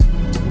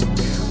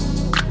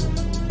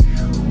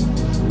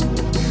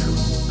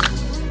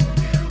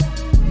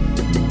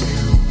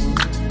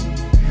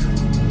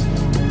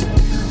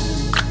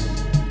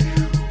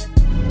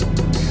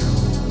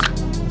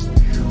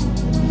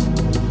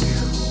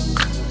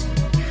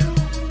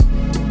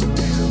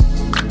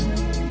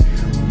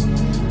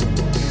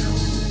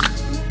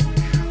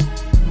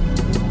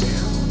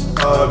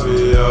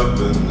be up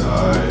at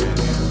night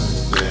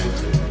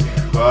thinking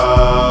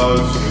about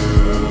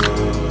you,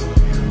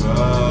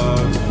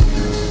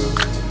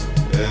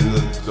 in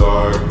the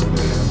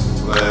darkness,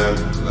 lamp,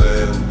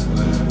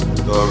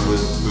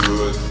 thumbing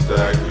through a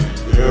stack of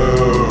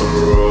euros.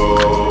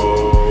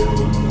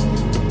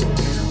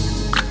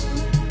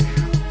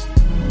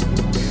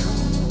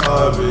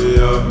 I'll be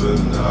up at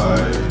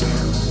night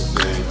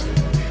thinking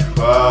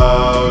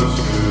about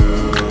you,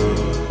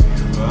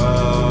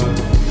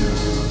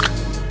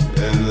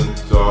 in the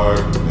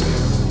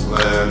darkness,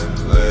 lamp,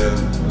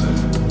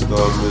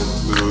 thumbing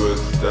through a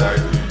stack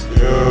of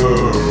euros.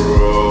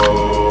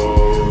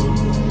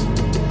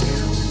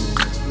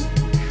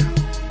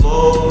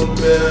 Lone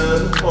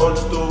man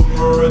hunched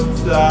over a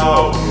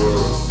tower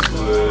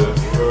split.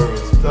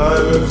 First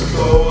time it's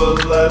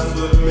coalesced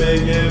with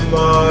making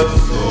my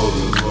soul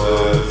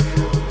less.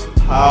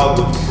 How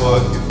the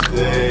fuck is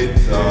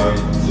daytime?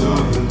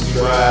 Losing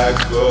track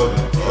of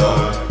the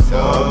time.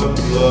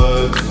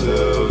 Blood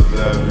chills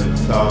every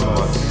time I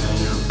see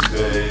your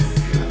face.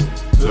 And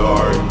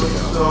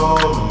darkness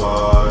on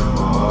my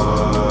mind.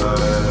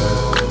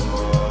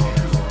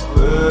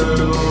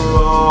 Little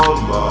on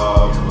my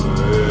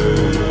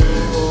plate.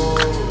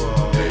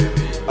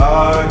 I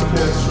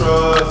can't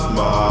trust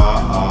my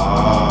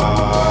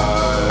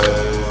eyes.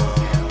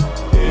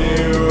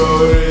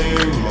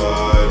 Eroding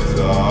my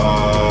time.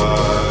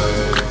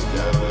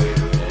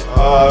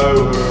 I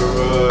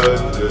wear a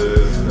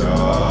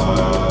disguise,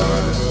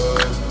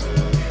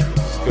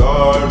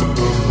 scarred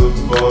from the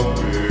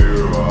bumpy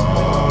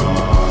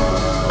ride,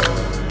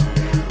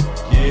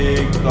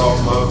 geeked off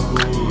my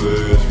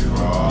foolish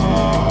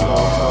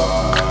pride.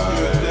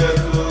 You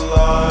dance the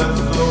line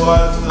so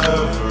I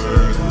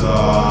sever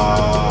ties.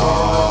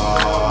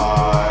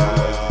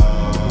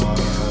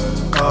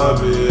 I'll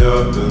be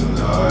up at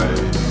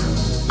night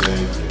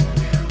thinking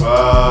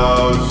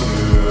about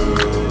you,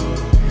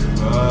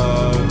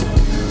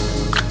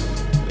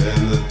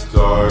 in the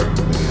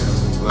darkness,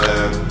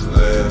 lamp,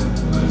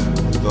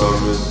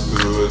 thumbing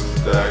through a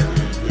stack of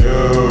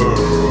euros.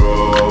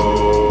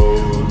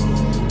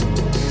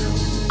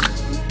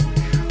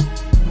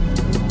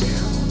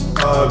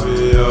 I'll be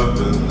up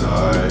at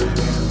night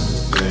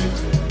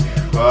thinking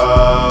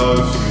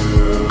about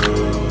you,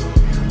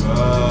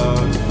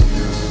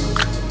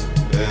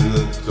 in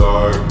the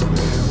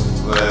darkness,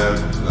 lamp,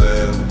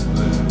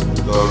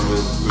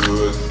 thumbing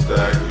through a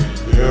stack of